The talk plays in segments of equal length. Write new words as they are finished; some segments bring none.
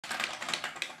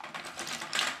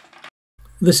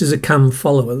This is a cam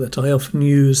follower that I often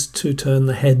use to turn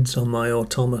the heads on my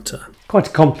automata. Quite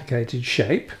a complicated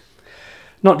shape,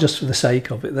 not just for the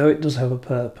sake of it though, it does have a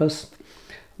purpose.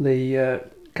 The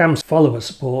cam follower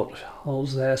support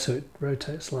holds there so it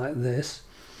rotates like this.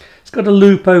 It's got a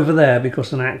loop over there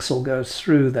because an axle goes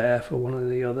through there for one of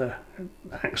the other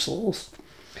axles.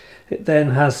 It then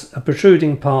has a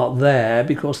protruding part there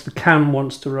because the cam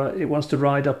wants to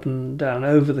ride up and down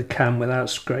over the cam without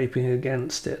scraping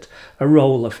against it. A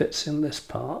roller fits in this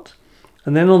part.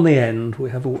 And then on the end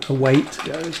we have a weight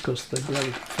goes because the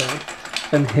blade fed.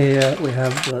 And here we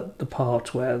have the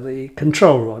part where the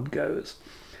control rod goes.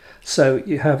 So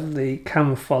you have the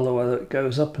cam follower that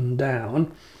goes up and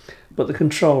down, but the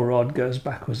control rod goes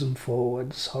backwards and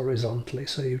forwards horizontally,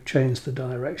 so you've changed the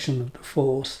direction of the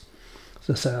force. As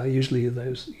I say, I usually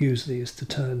use these to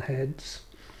turn heads.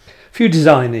 A few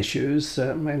design issues,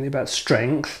 mainly about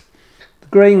strength. The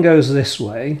grain goes this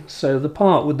way, so the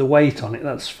part with the weight on it,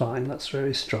 that's fine, that's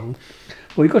very strong.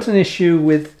 Well, we've got an issue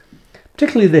with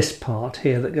particularly this part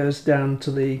here that goes down to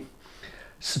the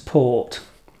support,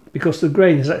 because the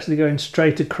grain is actually going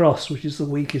straight across, which is the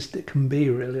weakest it can be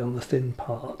really on the thin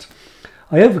part.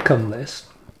 I overcome this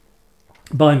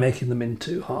by making them in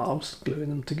two halves, gluing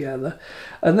them together,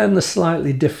 and then the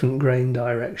slightly different grain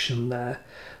direction there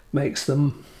makes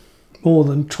them more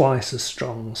than twice as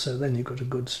strong, so then you've got a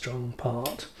good strong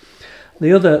part.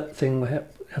 The other thing we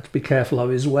have to be careful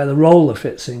of is where the roller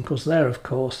fits in, because there of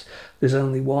course there's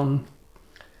only one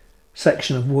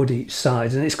section of wood each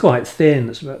side and it's quite thin,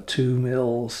 it's about 2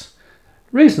 mils.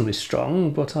 Reasonably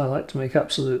strong, but I like to make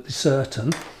absolutely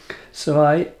certain, so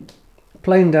I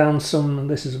plane down some,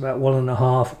 and this is about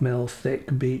 1.5 mil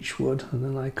thick beech wood, and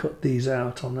then I cut these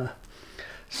out on a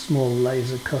small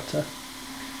laser cutter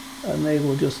and they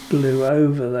will just glue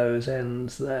over those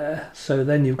ends there, so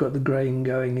then you've got the grain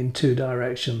going in two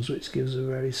directions, which gives a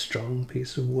very strong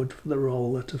piece of wood for the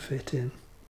roller to fit in.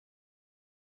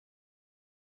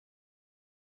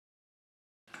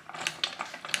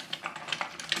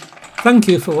 Thank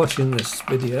you for watching this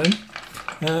video.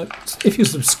 If you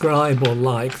subscribe or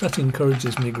like, that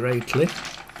encourages me greatly.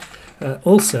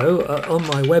 Also, on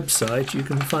my website you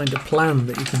can find a plan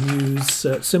that you can use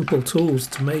simple tools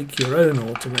to make your own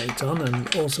automaton,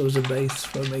 and also as a base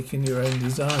for making your own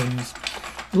designs.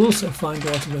 You'll also find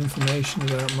a lot of information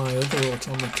about my other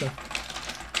automata.